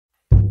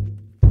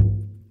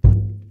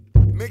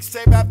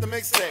Mixtape after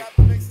mixtape.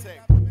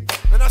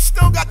 And I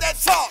still got that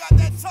talk.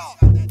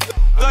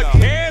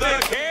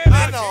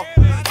 I know.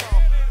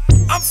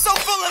 I'm so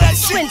full of that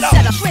shit.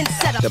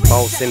 The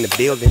boss in the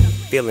building,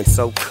 feeling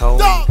so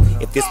cold.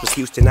 If this was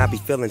Houston, I'd be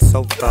feeling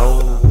so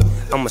cold.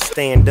 I'ma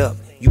stand up,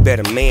 you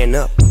better man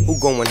up. Who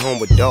going home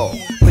with dog?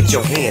 Put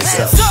your hands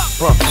up.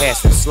 Buck,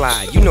 pass, and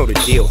slide, you know the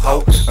deal,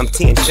 ho. I'm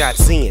 10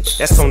 shots in,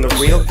 that's on the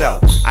real though.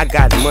 I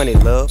got money,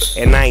 love,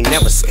 and I ain't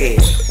never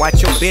scared.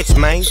 Watch your bitch,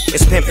 man,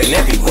 it's pimping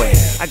everywhere.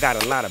 I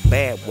got a lot of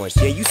bad ones,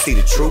 yeah, you see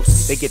the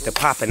truth. They get to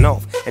popping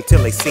off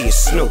until they see it's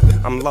Snoop.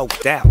 I'm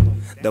loped out,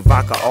 the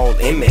vodka all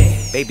in me.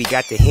 Baby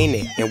got the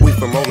Henny, and we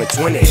from rolling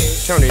 20.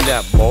 Turn it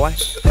up, boy,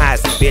 high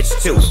as a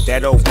bitch too.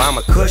 That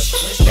Obama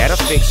Kush, that'll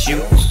fix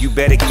you. You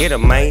better get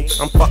 'em, man,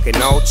 I'm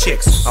fucking all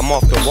chicks. I'm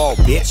off the wall,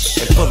 bitch,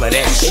 and full of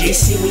that shit. If you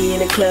see me in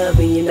the club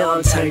and you know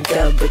I'm turned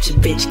up, but your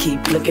bitch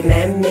keep looking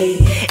at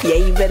me, yeah,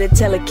 you better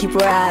tell her keep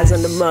her eyes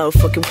on the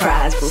motherfucking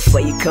prize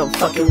before you come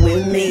fucking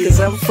with me. Cause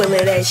I'm full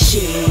of that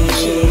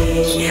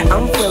shit,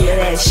 I'm full of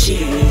that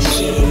shit,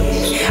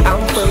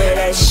 I'm full of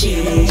that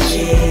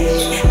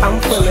shit, I'm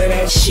full of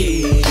that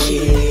shit.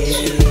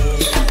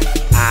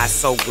 Eyes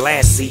so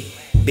glassy,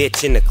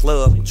 bitch in the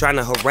club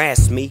tryna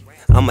harass me.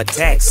 I'm a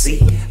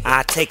taxi,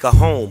 I take her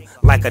home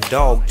like a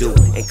dog do,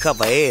 and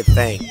cover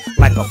everything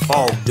like a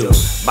fog do.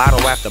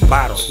 Bottle after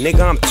bottle,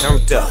 nigga, I'm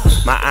turned up.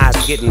 My eyes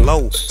getting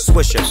low,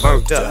 swisher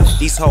burnt up.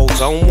 These hoes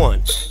on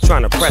one,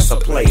 tryna press a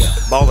player.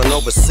 Ballin'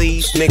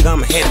 overseas, nigga,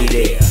 I'm heavy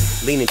there.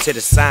 Leaning to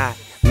the side,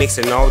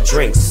 mixing all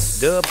drinks.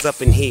 Dubs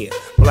up in here,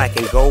 black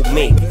and gold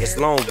mink. It's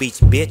Long Beach,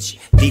 bitch,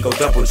 Digo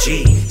double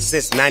G.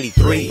 Since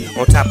 93,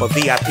 on top of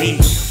VIP.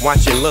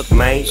 Watch and look,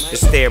 man, the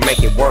stare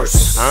make it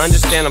worse. I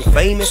understand I'm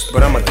famous,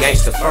 but I'm a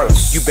gangster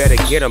first. You better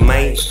get him,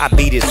 man, I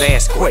beat his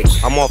ass quick.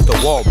 I'm off the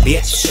wall,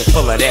 bitch, and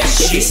full of that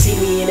shit. If you see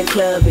me in the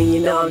club and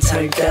you know I'm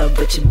turned up,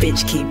 but your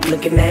bitch keep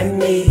looking at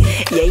me,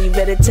 yeah, you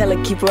better tell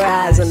her keep her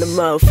eyes on the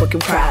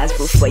motherfucking prize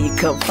before you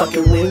come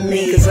fucking with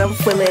me. Cause I'm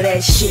full of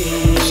that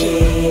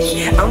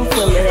shit, I'm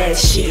full of that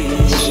shit,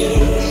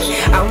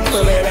 I'm full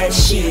of that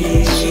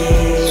shit,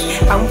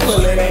 I'm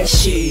full of that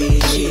shit.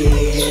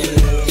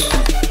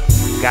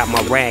 Got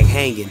my rag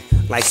hanging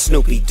like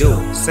Snoopy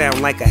Doo.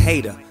 Sound like a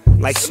hater,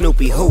 like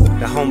Snoopy who?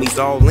 The homies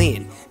all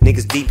in,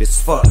 niggas deep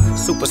as fuck.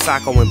 Super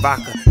Socko and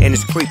vodka, and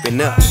it's creeping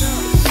up.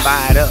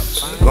 Fired up,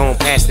 gon'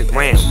 pass it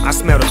round. I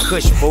smell the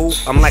kush, fool,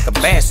 I'm like a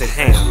basset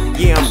hound.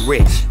 Yeah, I'm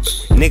rich,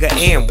 nigga,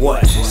 and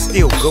what?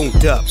 Still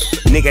gooned up,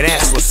 nigga,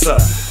 that's what's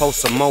up.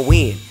 Post some more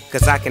in,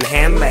 cause I can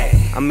handle that.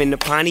 I'm in the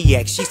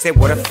Pontiac, she said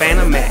what a fan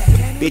I'm at.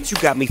 Bitch, you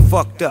got me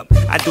fucked up.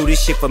 I do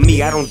this shit for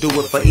me, I don't do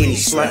it for any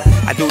slut.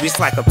 I do this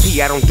like a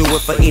P, I don't do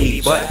it for any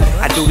butt.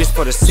 I do this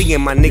for the C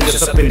and my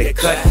niggas up in the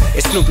cut.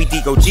 It's Snoopy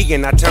Digo G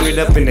and I turn it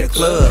up in the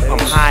club. I'm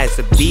high as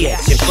a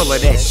bitch and full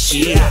of that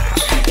shit.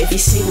 If you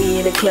see me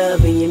in the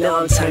club and you know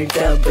I'm turned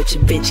up, but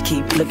your bitch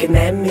keep looking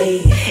at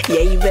me,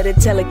 yeah, you better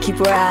tell her keep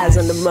her eyes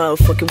on the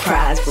motherfucking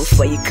prize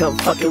before you come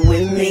fucking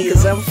with me.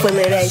 Cause I'm full of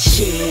that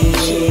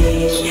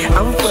shit,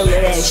 I'm full of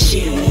that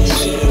shit,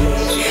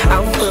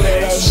 I'm full of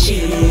that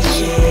shit,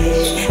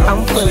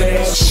 I'm full of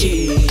that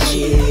shit.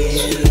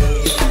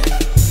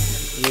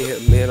 Yeah,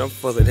 man, I'm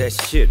full of that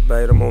shit,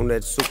 man. I'm on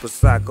that Super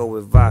Socko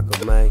with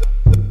vodka, man.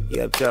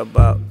 Yeah, I'm talking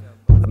about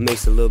I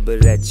mixed a little bit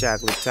of that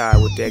chocolate tie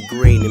with that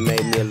green and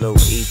made me a little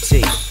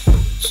E.T.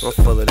 I'm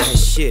full of that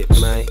shit,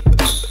 man.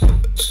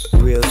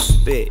 Real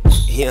spit.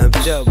 Yeah, I'm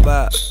talking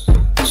about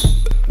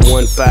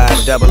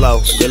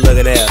 1500. Good look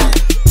at that.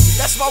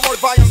 That's my word,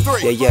 volume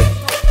 3. Yeah, yeah.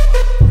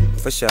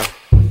 For sure.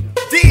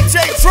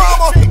 DJ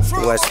Drama.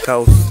 West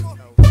Coast.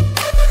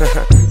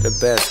 The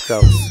best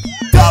coast.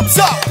 Dubs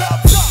up.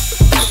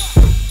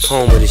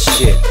 Home of the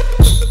shit.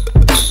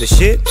 The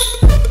shit?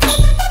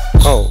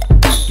 Oh,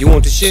 you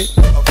want the shit?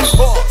 Of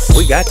course.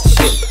 We got the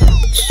shit.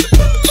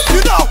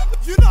 You know.